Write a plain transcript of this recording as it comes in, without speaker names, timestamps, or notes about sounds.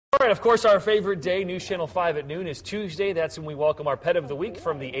All right, of course, our favorite day, News Channel 5 at noon, is Tuesday. That's when we welcome our Pet of the Week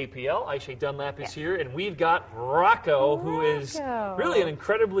from the APL. Aisha Dunlap is here, and we've got Rocco, who is really an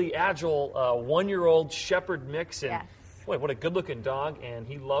incredibly agile one-year-old Shepherd mix. And boy, what a good-looking dog, and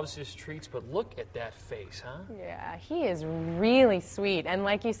he loves his treats, but look at that face, huh? Yeah, he is really sweet, and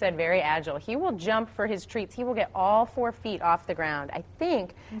like you said, very agile. He will jump for his treats. He will get all 4 feet off the ground. I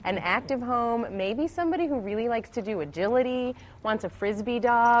think an active home, maybe somebody who really likes to do agility, wants a Frisbee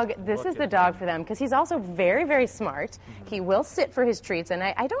dog, this is the dog for them, because he's also very, very smart. He will sit for his treats, and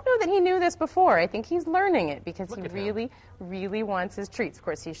I don't know that he knew this before. I think he's learning it, because he really wants his treats. Of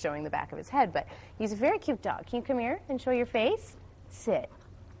course, he's showing the back of his head, but he's a very cute dog. Can you come here and show your face? Sit.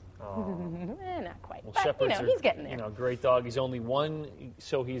 Not quite, well, but he's getting there. Great dog. He's only one,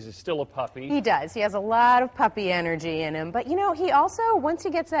 so he's still a puppy. He does. He has a lot of puppy energy in him. But, he also, once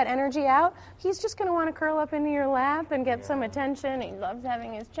he gets that energy out, he's just going to want to curl up into your lap and get some attention. He loves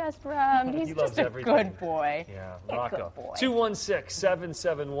having his chest rubbed. He's just a good boy. Yeah, Rocco.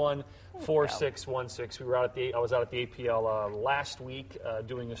 216-771-4616. I was out at the APL last week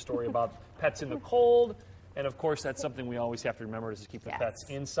doing a story about pets in the cold. And, of course, that's something we always have to remember is to keep the pets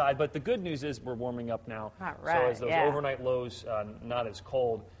inside. But the good news is we're warming up now. All right, so as those overnight lows not as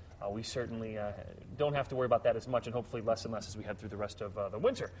cold, we certainly don't have to worry about that as much, and hopefully less and less as we head through the rest of the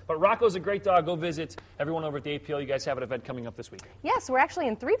winter. But Rocco's a great dog. Go visit everyone over at the APL. You guys have an event coming up this week. Yes, we're actually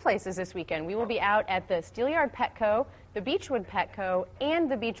in 3 places this weekend. We will be out at the Steelyard Petco, the Beechwood Petco, and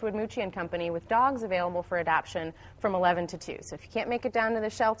the Beechwood Moochie and Company with dogs available for adoption from 11 to 2. So if you can't make it down to the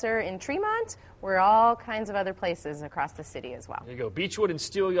shelter in Tremont, we're all kinds of other places across the city as well. There you go. Beechwood and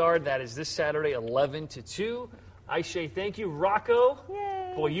Steelyard. That is this Saturday, 11 to 2. Aisha, thank you. Rocco.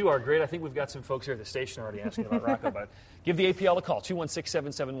 Yay. Boy, you are great. I think we've got some folks here at the station already asking about Rocco, but give the APL a call,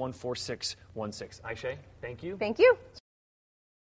 216-771-4616. Aisha, thank you. Thank you.